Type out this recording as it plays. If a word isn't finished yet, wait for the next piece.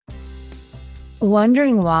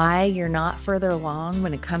Wondering why you're not further along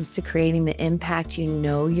when it comes to creating the impact you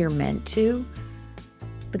know you're meant to?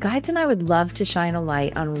 The guides and I would love to shine a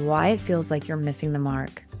light on why it feels like you're missing the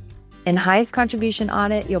mark. In Highest Contribution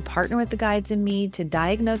Audit, you'll partner with the guides and me to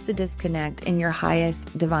diagnose the disconnect in your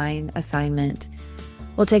highest divine assignment.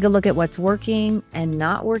 We'll take a look at what's working and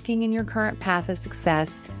not working in your current path of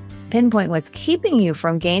success, pinpoint what's keeping you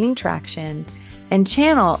from gaining traction, and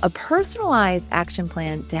channel a personalized action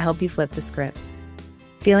plan to help you flip the script.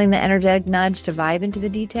 Feeling the energetic nudge to vibe into the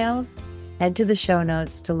details? Head to the show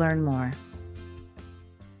notes to learn more.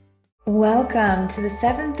 Welcome to the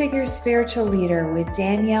Seven Figure Spiritual Leader with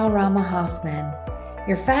Danielle Rama Hoffman,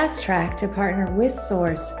 your fast track to partner with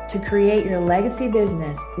Source to create your legacy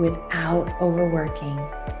business without overworking.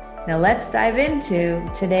 Now let's dive into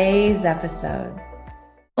today's episode.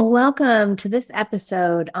 Welcome to this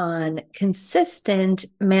episode on consistent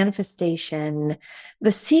manifestation,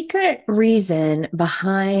 the secret reason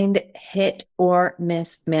behind hit or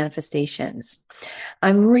miss manifestations.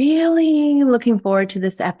 I'm really looking forward to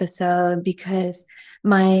this episode because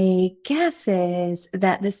my guess is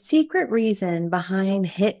that the secret reason behind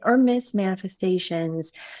hit or miss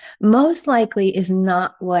manifestations most likely is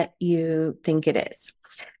not what you think it is.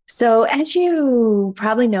 So as you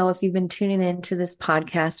probably know, if you've been tuning into this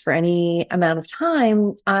podcast for any amount of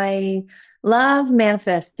time, I love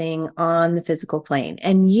manifesting on the physical plane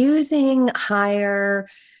and using higher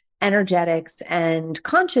energetics and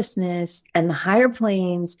consciousness and the higher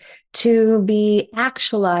planes to be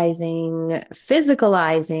actualizing,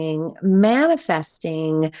 physicalizing,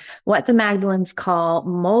 manifesting what the Magdalens call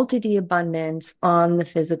multitude abundance on the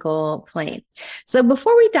physical plane. So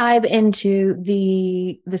before we dive into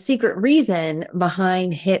the secret reason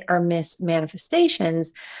behind hit or miss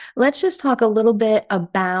manifestations, let's just talk a little bit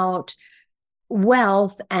about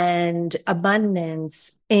wealth and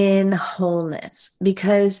abundance in wholeness,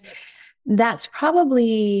 because that's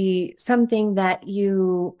probably something that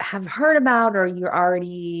you have heard about or you're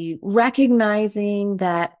already recognizing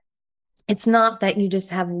that it's not that you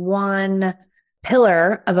just have one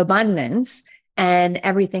pillar of abundance and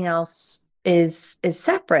everything else is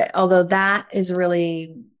separate, although that is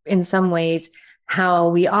really in some ways how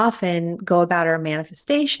we often go about our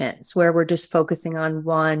manifestations, where we're just focusing on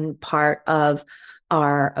one part of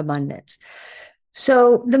our abundance.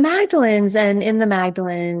 So the Magdalens, and in the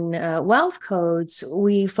Magdalene wealth codes,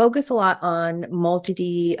 we focus a lot on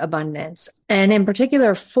multitude abundance, and in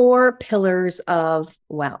particular, 4 pillars of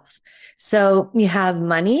wealth. So you have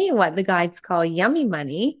money, what the guides call yummy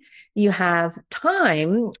money. You have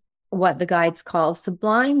time, what the guides call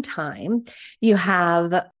sublime time. You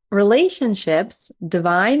have relationships,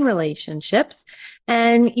 divine relationships,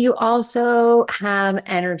 and you also have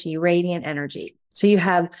energy, radiant energy. So you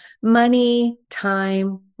have money,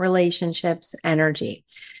 time, relationships, energy.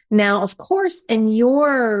 Now, of course, in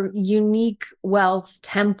your unique wealth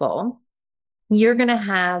temple, you're going to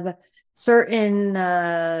have certain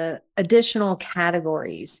additional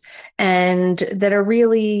categories and that are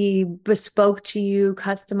really bespoke to you,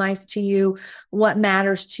 customized to you, what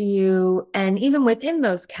matters to you. And even within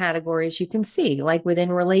those categories, you can see, like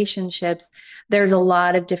within relationships, there's a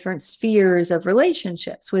lot of different spheres of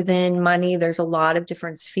relationships. Within money, there's a lot of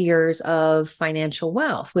different spheres of financial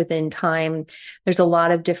wealth. Within time, there's a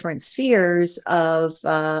lot of different spheres of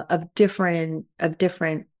different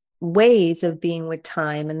ways of being with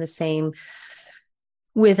time, and the same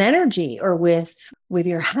with energy or with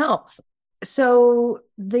your health. So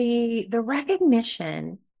the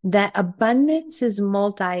recognition that abundance is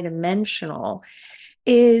multidimensional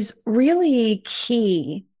is really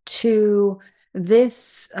key to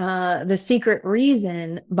this the secret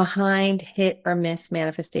reason behind hit or miss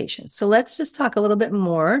manifestation. So let's just talk a little bit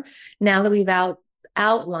more now that we've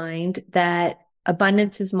outlined that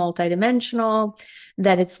abundance is multidimensional,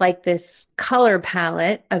 that it's like this color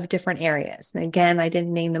palette of different areas. And again, I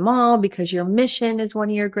didn't name them all because your mission is one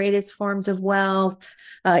of your greatest forms of wealth.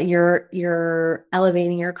 You're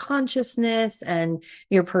elevating your consciousness, and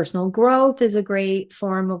your personal growth is a great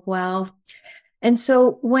form of wealth. And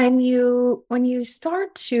so when you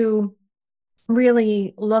start to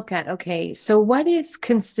really look at, okay, so what is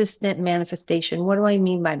consistent manifestation? What do I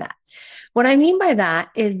mean by that? What I mean by that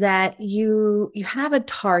is that you have a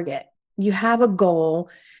target, you have a goal,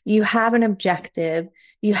 you have an objective,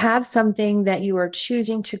 you have something that you are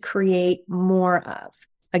choosing to create more of.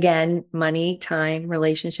 Again, money, time,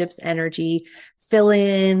 relationships, energy, fill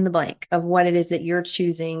in the blank of what it is that you're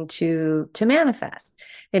choosing to manifest.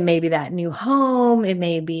 It may be that new home. It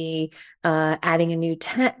may be adding a new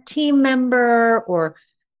team member, or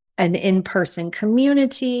an in-person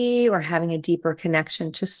community, or having a deeper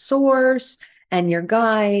connection to source. and your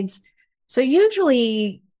guides. So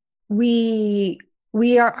usually we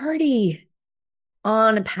we are already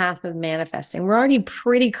on a path of manifesting. We're already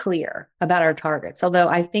pretty clear about our targets, although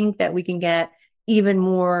I think that we can get even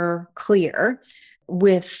more clear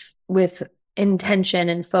with intention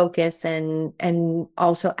and focus, and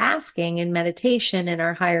also asking in meditation and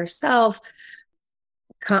our higher self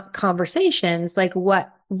conversations, like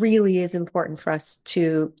what really is important for us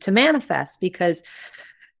to manifest. Because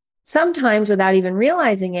sometimes, without even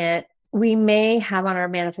realizing it, we may have on our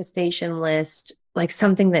manifestation list like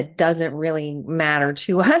something that doesn't really matter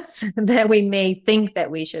to us that we may think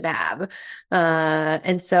that we should have.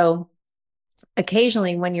 And so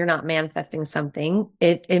occasionally when you're not manifesting something,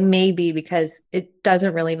 it may be because it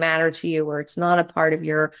doesn't really matter to you, or it's not a part of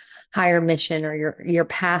your higher mission or your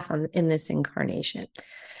path in this incarnation.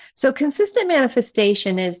 So consistent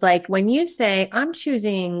manifestation is like when you say, I'm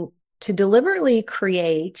choosing to deliberately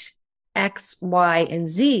create X, Y, and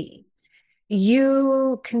Z.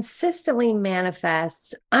 You consistently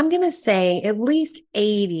manifest, I'm going to say at least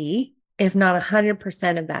 80, if not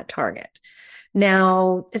 100% of that target.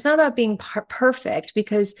 Now, it's not about being perfect,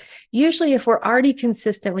 because usually if we're already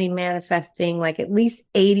consistently manifesting like at least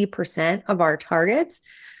 80% of our targets,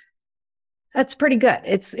 that's pretty good.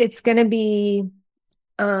 It's going to be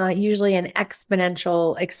usually an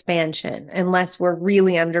exponential expansion, unless we're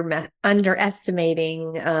really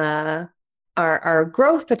underestimating our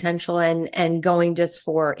growth potential and going just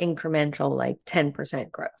for incremental, like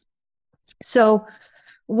 10% growth. So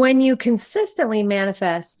when you consistently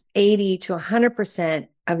manifest 80 to 100%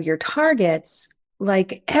 of your targets,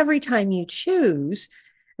 like every time you choose,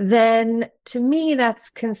 then to me,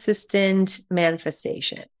 that's consistent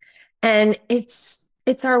manifestation. And it's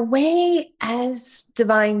our way as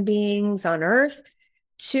divine beings on earth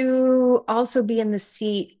to also be in the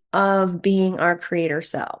seat of being our creator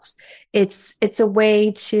selves. It's a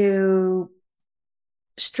way to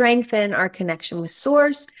strengthen our connection with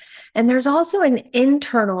source. And there's also an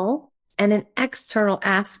internal and an external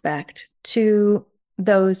aspect to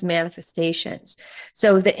those manifestations.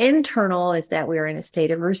 So the internal is that we're in a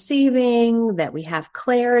state of receiving, that we have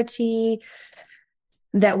clarity,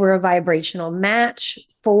 that we're a vibrational match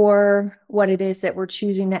for what it is that we're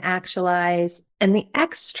choosing to actualize. And the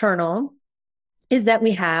external is that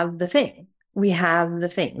we have the thing. We have the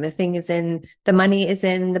thing. The thing is the money is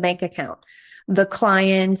in the bank account. The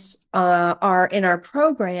clients are in our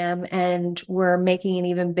program, and we're making an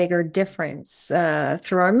even bigger difference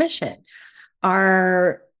through our mission.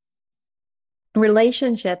 Our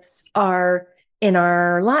relationships are in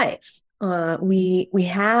our life. We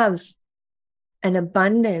have an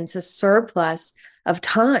abundance, a surplus of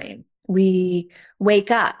time. We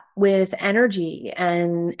wake up with energy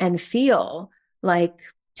and feel like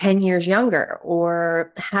 10 years younger,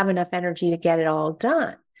 or have enough energy to get it all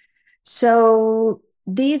done. So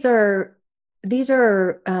these are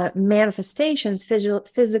manifestations,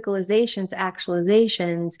 physicalizations,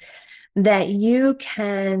 actualizations that you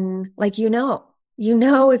can, like,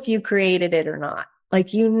 if you created it or not. Like,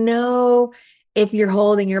 if you're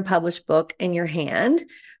holding your published book in your hand,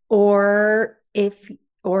 or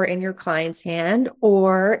in your client's hand,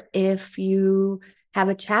 or if you have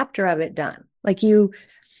a chapter of it done.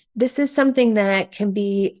 This is something that can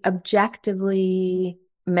be objectively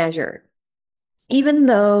measured. Even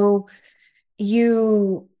though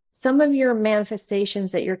some of your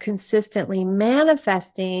manifestations that you're consistently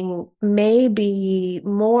manifesting may be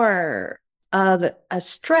more of a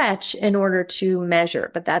stretch in order to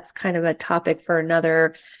measure, but that's kind of a topic for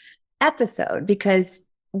another episode, because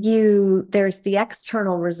there's the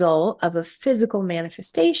external result of a physical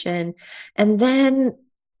manifestation. And then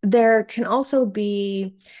there can also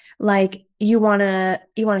be like, you want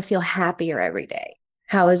to feel happier every day.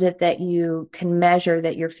 How is it that you can measure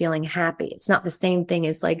that you're feeling happy? It's not the same thing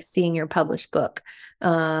as like seeing your published book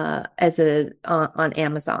on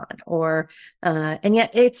Amazon, and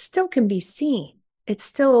yet it still can be seen. It's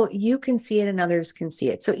still, you can see it and others can see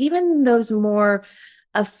it. So even those more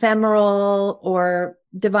ephemeral or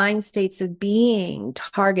divine states of being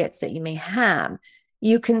targets that you may have,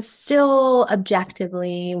 you can still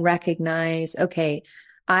objectively recognize, okay,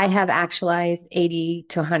 I have actualized 80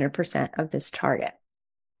 to 100% of this target.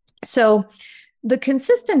 So the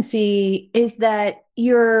consistency is that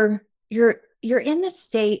you're in the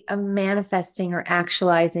state of manifesting or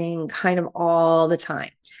actualizing kind of all the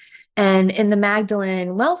time. And in the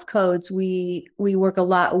Magdalene Wealth Codes, we work a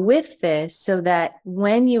lot with this, so that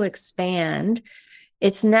when you expand,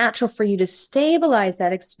 it's natural for you to stabilize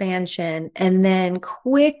that expansion and then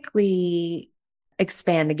quickly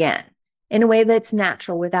expand again. in a way that's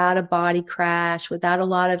natural, without a body crash, without a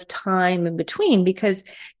lot of time in between. Because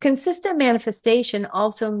consistent manifestation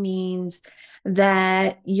also means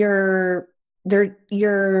that you're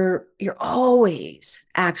always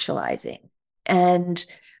actualizing. And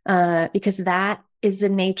because that is the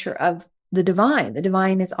nature of the divine. The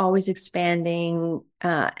divine is always expanding,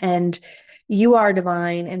 and you are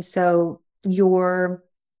divine. And so your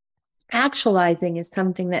actualizing is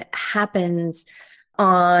something that happens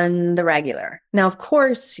on the regular. Now, of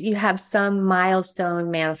course, you have some milestone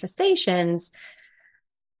manifestations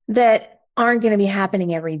that aren't going to be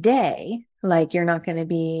happening every day. Like you're not going to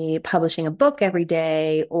be publishing a book every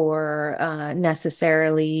day, or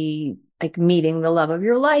necessarily like meeting the love of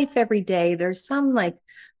your life every day. There's some like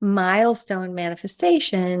milestone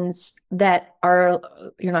manifestations that are,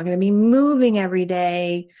 you're not going to be moving every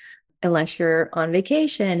day unless you're on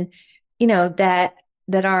vacation, that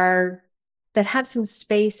that are that have some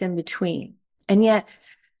space in between. And yet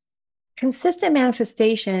consistent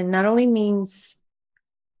manifestation not only means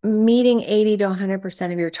meeting 80 to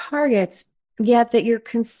 100% of your targets, yet that you're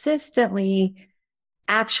consistently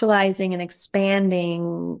actualizing and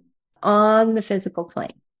expanding on the physical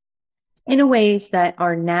plane in ways that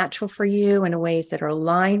are natural for you, in ways that are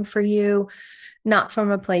aligned for you, not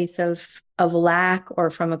from a place of lack or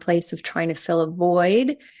from a place of trying to fill a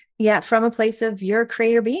void, yet from a place of you're a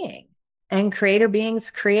creator being, and creator beings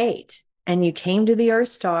create. And you came to the Earth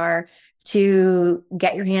Star to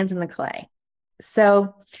get your hands in the clay.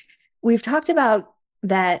 So we've talked about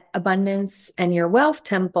that abundance, and your wealth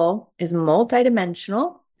temple is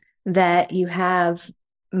multidimensional, that you have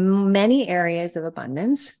many areas of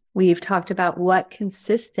abundance. We've talked about what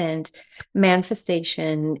consistent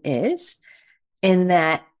manifestation is, in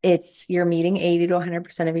that you're meeting 80 to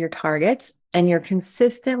 100% of your targets, and you're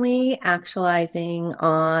consistently actualizing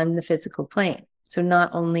on the physical plane. So not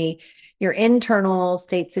only your internal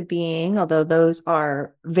states of being, although those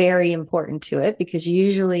are very important to it, because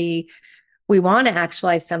usually we want to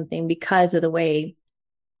actualize something because of the way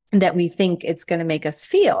that we think it's going to make us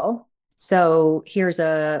feel. So here's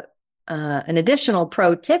an additional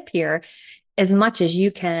pro tip here. As much as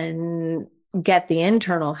you can get the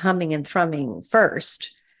internal humming and thrumming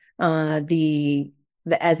first, the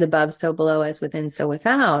as above, so below, as within, so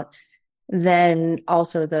without, then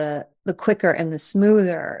also the quicker and the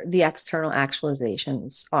smoother the external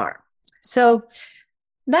actualizations are. So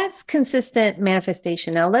that's consistent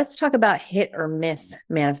manifestation. Now let's talk about hit or miss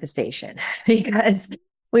manifestation, because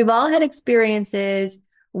we've all had experiences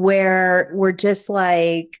where we're just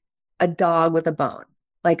like a dog with a bone,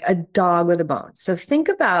 like a dog with a bone. So think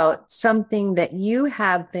about something that you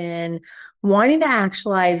have been wanting to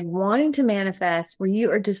actualize, wanting to manifest, where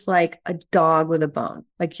you are just like a dog with a bone.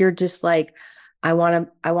 Like you're just like, I want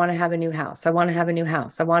to have a new house. I want to have a new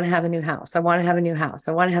house. I want to have a new house. I want to have a new house.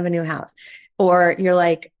 I want to have a new house. Or you're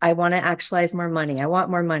like, I want to actualize more money. I want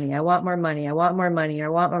more money. I want more money. I want more money. I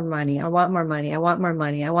want more money. I want more money. I want more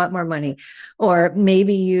money. I want more money. Or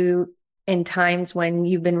maybe you, in times when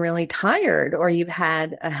you've been really tired, or you've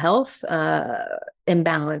had a health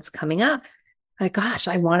imbalance coming up, like, gosh,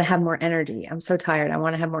 I want to have more energy. I'm so tired. I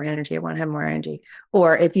want to have more energy. I want to have more energy.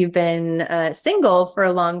 Or if you've been single for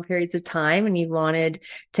long periods of time and you wanted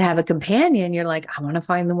to have a companion, you're like, I want to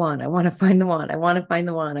find the one. I want to find the one. I want to find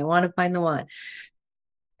the one. I want to find the one.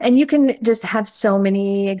 And you can just have so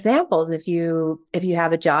many examples. If you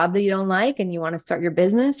have a job that you don't like and you want to start your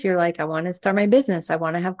business, you're like, I want to start my business. I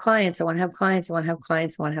want to have clients. I want to have clients. I want to have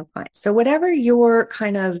clients. I want to have clients. So whatever your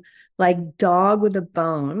kind of like dog with a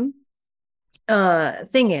bone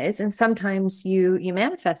thing is, and sometimes you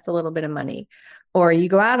manifest a little bit of money, or you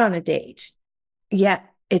go out on a date, yet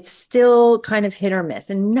it's still kind of hit or miss,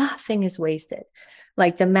 and nothing is wasted.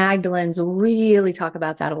 Like the Magdalens really talk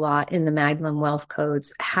about that a lot in the Magdalene Wealth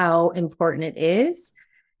Codes, how important it is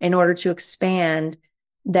in order to expand,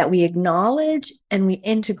 that we acknowledge and we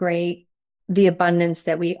integrate the abundance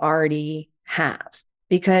that we already have.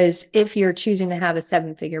 Because if you're choosing to have a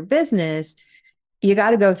 7-figure business, you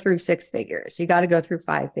got to go through 6 figures. You got to go through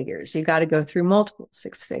 5 figures. You got to go through multiple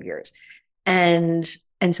 6 figures. And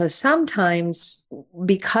so sometimes,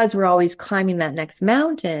 because we're always climbing that next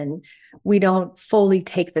mountain, we don't fully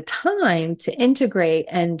take the time to integrate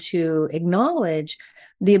and to acknowledge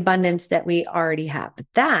the abundance that we already have. But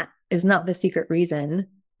that is not the secret reason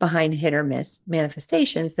behind hit or miss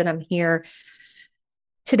manifestations that I'm here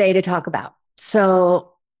today to talk about.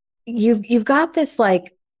 So you've got this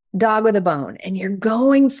like dog with a bone, and you're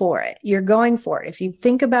going for it. You're going for it. If you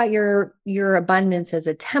think about your abundance as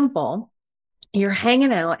a temple, you're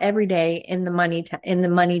hanging out every day in the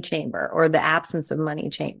money chamber, or the absence of money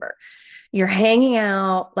chamber. You're hanging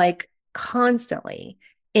out like constantly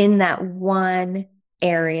in that one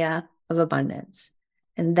area of abundance.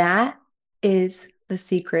 And that is the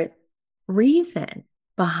secret reason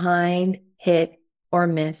behind hit or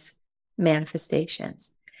miss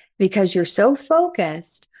manifestations, because you're so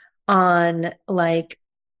focused on like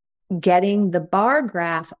getting the bar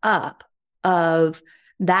graph up of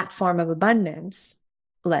that form of abundance.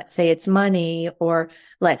 Let's say it's money, or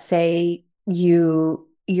let's say you're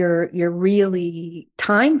really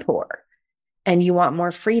time poor and you want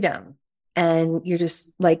more freedom, and you're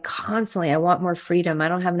just like constantly, I want more freedom. I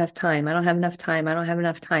don't have enough time. I don't have enough time. I don't have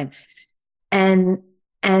enough time. And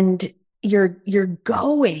you're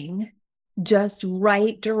going just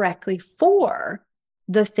right directly for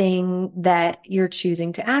the thing that you're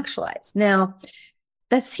choosing to actualize. Now,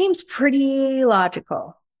 that seems pretty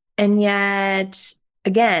logical. And yet,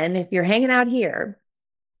 again, if you're hanging out here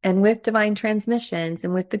and with divine transmissions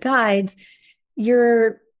and with the guides,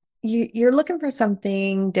 you're looking for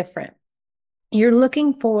something different. You're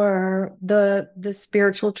looking for the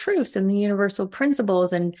spiritual truths and the universal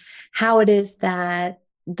principles and how it is that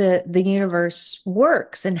the universe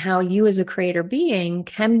works, and how you as a creator being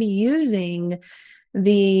can be using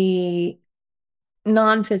the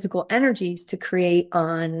non-physical energies to create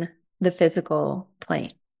on the physical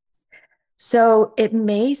plane. So it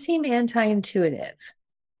may seem anti-intuitive,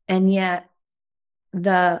 and yet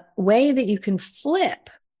the way that you can flip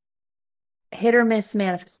hit or miss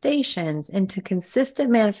manifestations into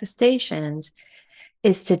consistent manifestations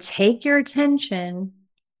is to take your attention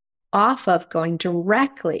off of going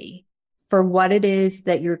directly for what it is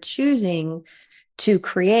that you're choosing to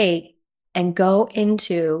create and go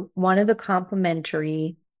into one of the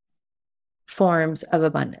complementary forms of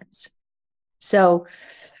abundance. So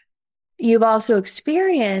you've also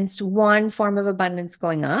experienced one form of abundance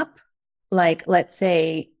going up. Like, let's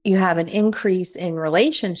say you have an increase in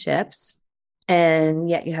relationships, and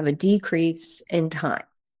yet you have a decrease in time.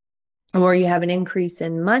 Or you have an increase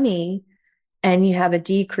in money, and you have a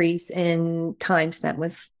decrease in time spent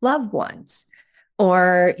with loved ones.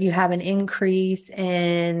 Or you have an increase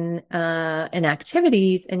in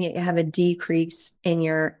activities, and yet you have a decrease in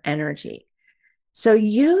your energy. So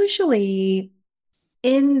usually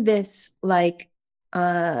in this, like,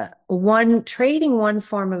 trading one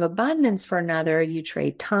form of abundance for another, you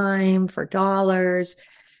trade time for dollars.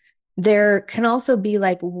 There can also be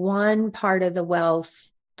like one part of the wealth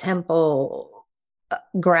temple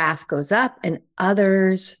graph goes up and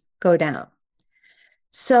others go down.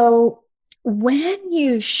 So when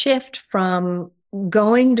you shift from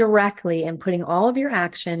going directly and putting all of your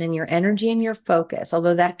action and your energy and your focus,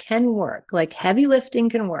 although that can work, like heavy lifting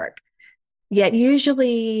can work, yet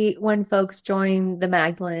usually when folks join the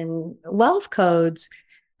Magdalene Wealth Codes,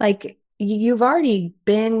 like you've already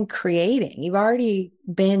been creating, you've already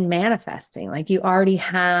been manifesting, like you already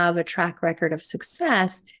have a track record of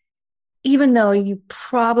success, even though you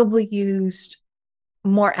probably used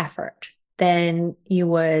more effort than you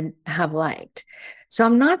would have liked. So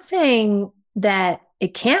I'm not saying that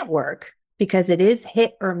it can't work, because it is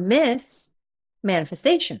hit or miss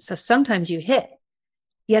manifestation. So sometimes you hit,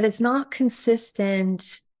 yet it's not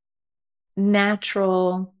consistent,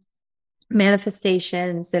 natural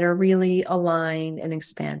manifestations that are really aligned and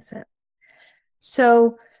expansive.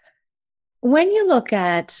 So when you look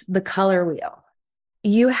at the color wheel,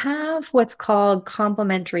 you have what's called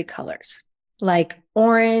complementary colors. Like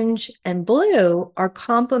orange and blue are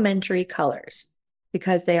complementary colors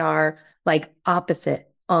because they are like opposite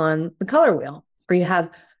on the color wheel. Or you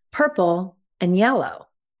have purple and yellow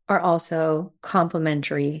are also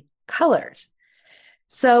complementary colors.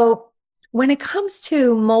 So when it comes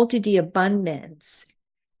to multi-D abundance,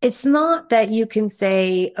 it's not that you can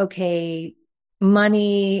say, okay,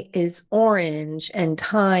 money is orange and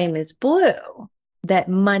time is blue, that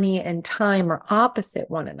money and time are opposite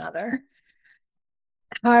one another.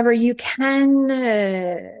 However, you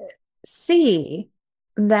can see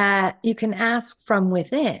that you can ask from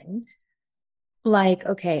within, like,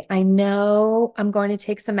 okay, I know I'm going to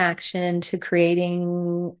take some action to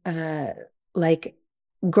creating, like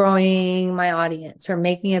growing my audience or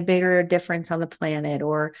making a bigger difference on the planet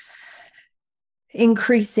or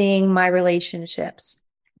increasing my relationships.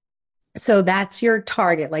 So that's your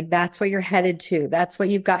target. Like that's what you're headed to. That's what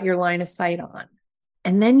you've got your line of sight on.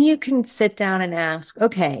 And then you can sit down and ask,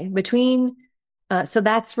 okay, so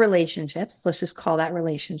that's relationships. Let's just call that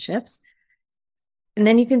relationships. And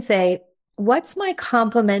then you can say, what's my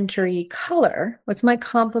complementary color? What's my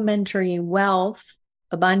complementary wealth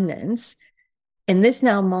abundance in this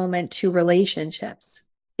now moment to relationships?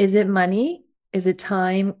 Is it money? Is it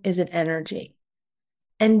time? Is it energy?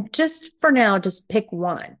 And just for now, just pick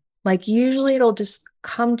one. Like usually it'll just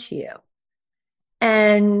come to you.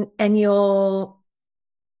 And you'll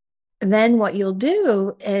then what you'll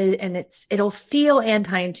do is, and it'll feel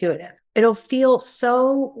anti-intuitive. It'll feel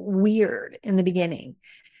so weird in the beginning.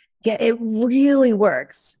 Yeah, it really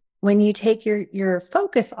works when you take your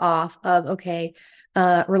focus off of, okay,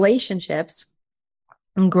 relationships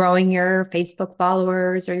and growing your Facebook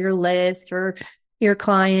followers or your list or your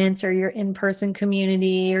clients or your in-person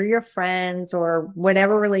community or your friends or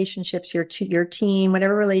whatever relationships your team,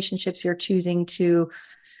 whatever relationships you're choosing to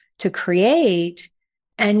create.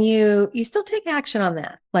 And you still take action on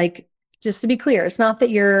that. Like, just to be clear, it's not that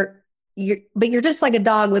but you're just like a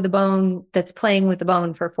dog with a bone that's playing with the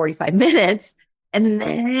bone for 45 minutes. And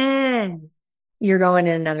then you're going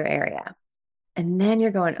in another area. And then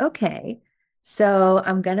you're going, okay, so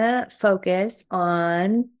I'm going to focus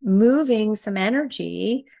on moving some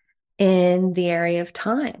energy in the area of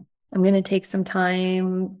time. I'm going to take some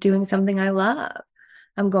time doing something I love.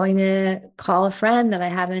 I'm going to call a friend that I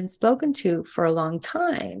haven't spoken to for a long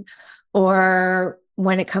time. Or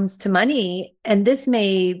when it comes to money, and this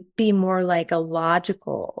may be more like a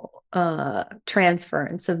logical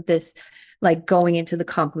transference of this, like going into the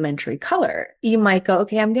complementary color. You might go,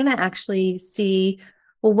 okay, I'm going to actually see,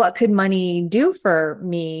 well, what could money do for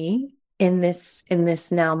me in this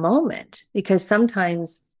now moment? Because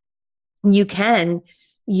sometimes you can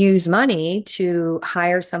use money to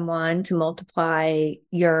hire someone to multiply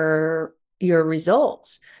your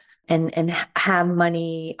results and have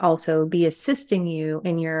money also be assisting you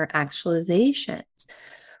in your actualizations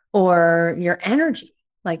or your energy.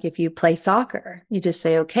 Like if you play soccer, you just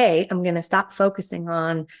say, okay, I'm going to stop focusing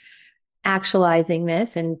on actualizing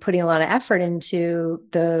this and putting a lot of effort into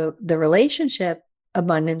the relationship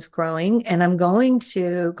abundance growing, and I'm going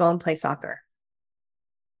to go and play soccer.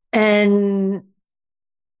 And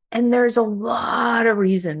there's a lot of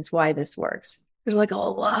reasons why this works. There's like a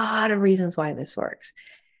lot of reasons why this works.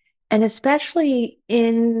 And especially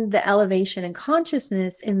in the elevation and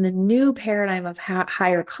consciousness, in the new paradigm of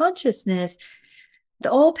higher consciousness, the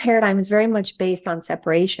old paradigm is very much based on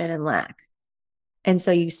separation and lack. And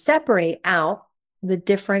so you separate out the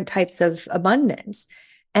different types of abundance,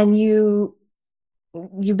 and you've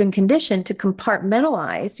been conditioned to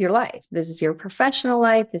compartmentalize your life. This is your professional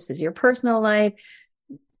life. This is your personal life.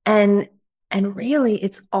 And really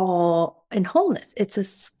it's all in wholeness. It's a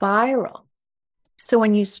spiral. So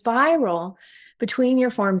when you spiral between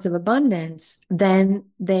your forms of abundance, then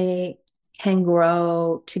they can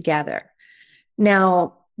grow together.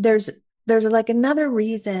 Now, there's like another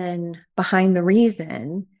reason behind the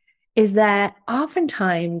reason is that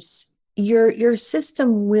oftentimes your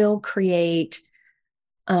system will create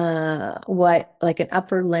what, like an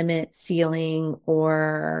upper limit ceiling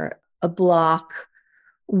or a block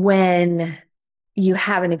when you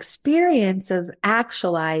have an experience of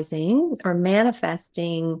actualizing or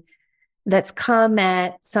manifesting that's come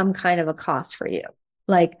at some kind of a cost for you.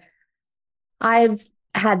 Like I've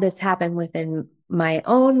had this happen within my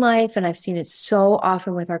own life, and I've seen it so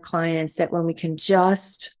often with our clients that when we can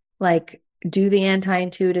just like do the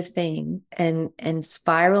anti-intuitive thing and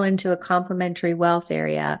spiral into a complementary wealth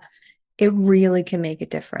area, it really can make a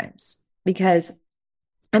difference. Because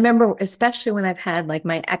I remember, especially when I've had like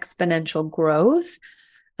my exponential growth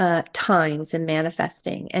times and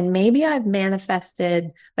manifesting, and maybe I've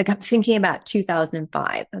manifested, like I'm thinking about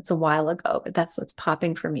 2005. That's a while ago, but that's what's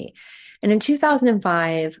popping for me. And in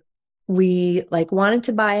 2005, we like wanted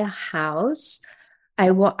to buy a house.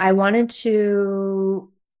 I wanted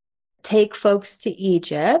to take folks to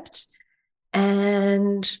Egypt,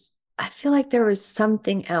 and I feel like there was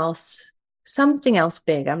something else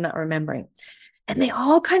big. I'm not remembering. And they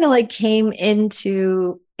all kind of like came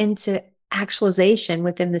into actualization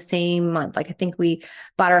within the same month. Like I think we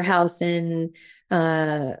bought our house in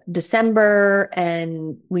December,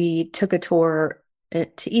 and we took a tour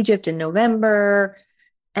to Egypt in November.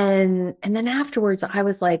 And then afterwards, I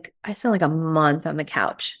spent like a month on the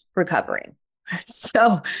couch recovering.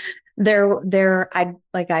 So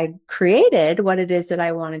I created what it is that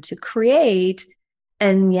I wanted to create,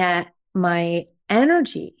 and yet my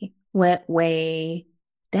energy went way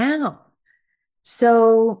down.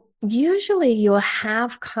 So usually you'll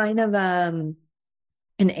have kind of an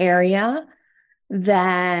area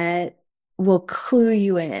that will clue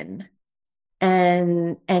you in,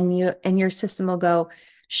 and your system will go,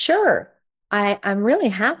 sure, I'm really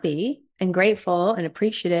happy and grateful and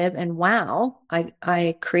appreciative, and wow,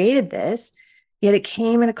 I created this. Yet it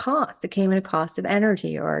came at a cost. It came at a cost of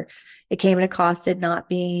energy, or it came at a cost of not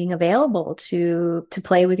being available to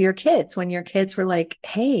play with your kids when your kids were like,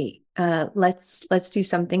 hey, Let's do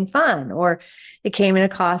something fun. Or it came at a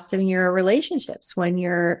cost in your relationships when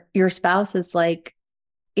your spouse is like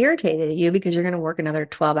irritated at you because you're going to work another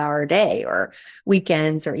 12-hour day or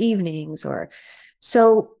weekends or evenings. Or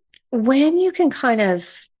so when you can kind of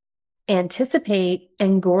anticipate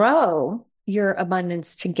and grow your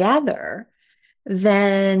abundance together,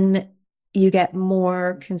 then you get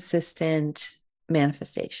more consistent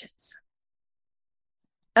manifestations.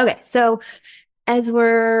 Okay, so as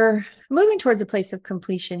we're moving towards a place of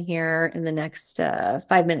completion here in the next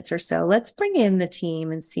 5 minutes or so, let's bring in the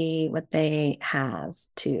team and see what they have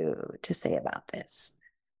to say about this.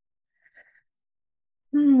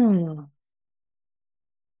 Hmm.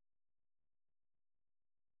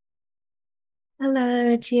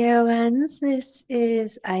 Hello, dear ones. This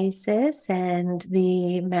is Isis and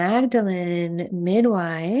the Magdalene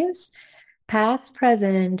midwives, past,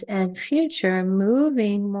 present, and future,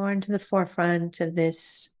 moving more into the forefront of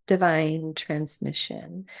this divine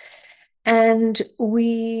transmission. And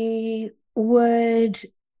we would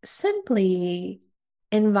simply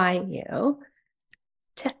invite you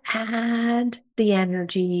to add the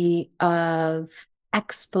energy of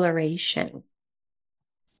exploration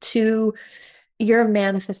to your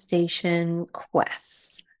manifestation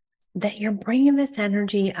quests, that you're bringing this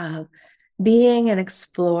energy of being an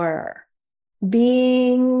explorer,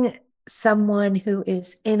 being someone who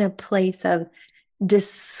is in a place of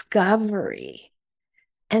discovery.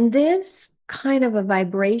 And this kind of a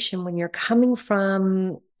vibration, when you're coming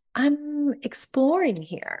from, I'm exploring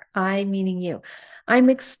here, I meaning you, I'm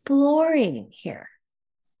exploring here,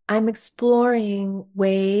 I'm exploring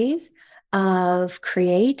ways of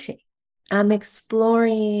creating, I'm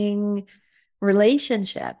exploring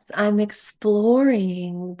relationships, I'm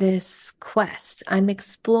exploring this quest, I'm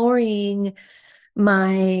exploring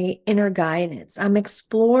my inner guidance, I'm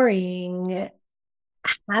exploring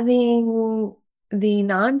having the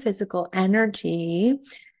non-physical energy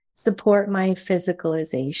support my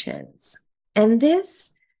physicalizations. And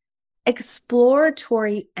this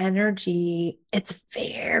exploratory energy, it's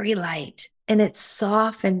very light and it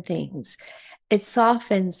softens things. It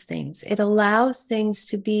softens things. It allows things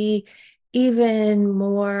to be even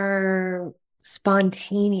more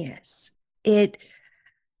spontaneous. It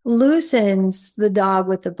loosens the dog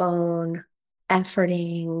with the bone,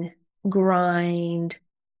 efforting, grind,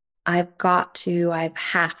 I've got to, I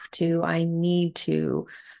have to, I need to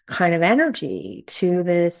kind of energy to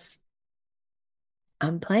this.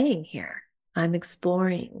 I'm playing here. I'm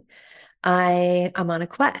exploring. I'm on a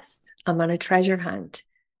quest. I'm on a treasure hunt.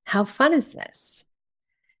 How fun is this?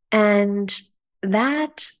 And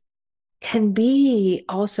that can be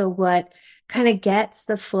also what kind of gets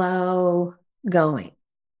the flow going.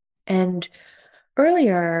 And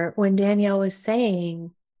earlier, when Danielle was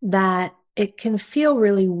saying that it can feel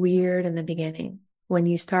really weird in the beginning when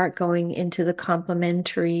you start going into the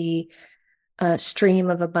complementary stream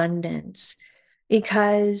of abundance,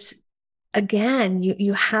 because again,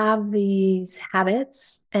 you have these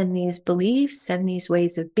habits and these beliefs and these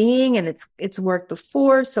ways of being, and it's worked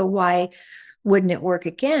before, so why wouldn't it work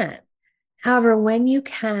again? However, when you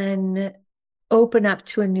can open up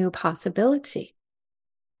to a new possibility,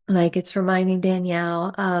 like it's reminding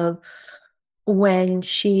Danielle of when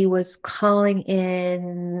she was calling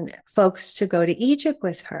in folks to go to Egypt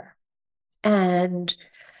with her. And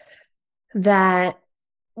that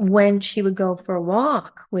when she would go for a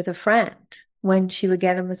walk with a friend, when she would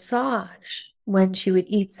get a massage, when she would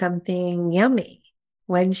eat something yummy,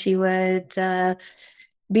 when she would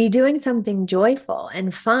be doing something joyful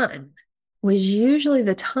and fun, was usually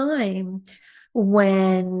the time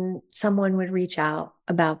when someone would reach out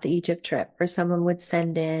about the Egypt trip or someone would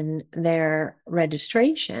send in their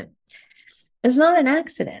registration. It's not an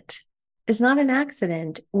accident. It's not an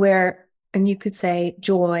accident where, and you could say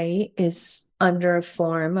joy is under a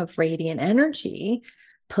form of radiant energy,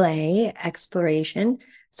 play, exploration.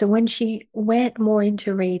 So when she went more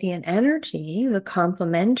into radiant energy, the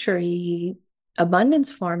complementary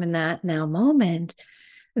abundance form in that now moment,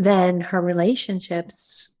 then her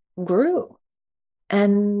relationships grew.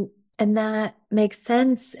 And and that makes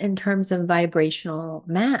sense in terms of vibrational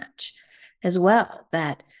match as well,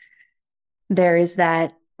 that there is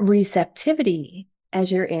that receptivity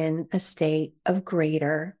as you're in a state of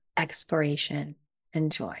greater exploration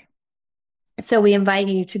and joy. So we invite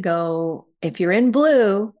you to go, if you're in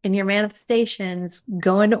blue in your manifestations,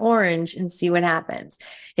 go into orange and see what happens.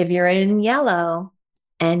 If you're in yellow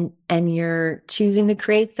and you're choosing to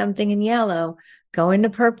create something in yellow, go into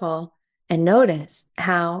purple and notice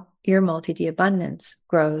how your multi-D abundance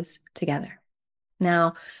grows together.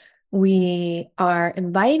 Now, We are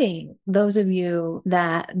inviting those of you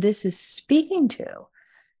that this is speaking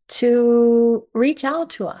to reach out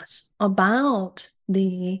to us about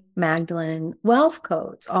the Magdalene Wealth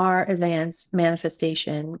Codes, our advanced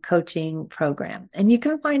manifestation coaching program. And you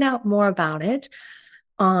can find out more about it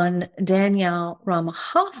on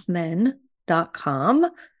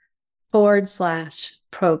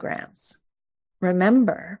danielleramahoffman.com/programs.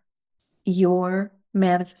 Remember, your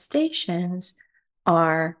manifestations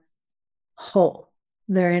are whole.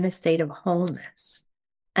 They're in a state of wholeness.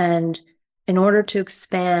 And in order to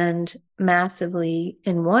expand massively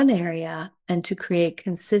in one area and to create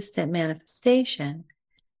consistent manifestation,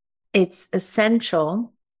 it's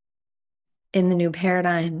essential in the new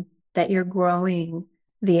paradigm that you're growing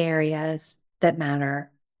the areas that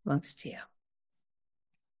matter most to you.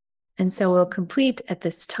 And so we'll complete at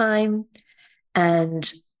this time,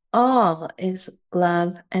 and all is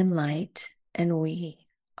love and light, and we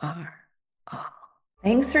are all.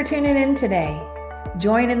 Thanks for tuning in today.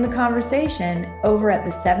 Join in the conversation over at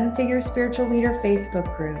the Seven Figure Spiritual Leader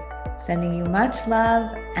Facebook group, sending you much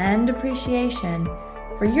love and appreciation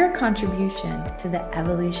for your contribution to the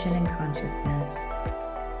evolution in consciousness.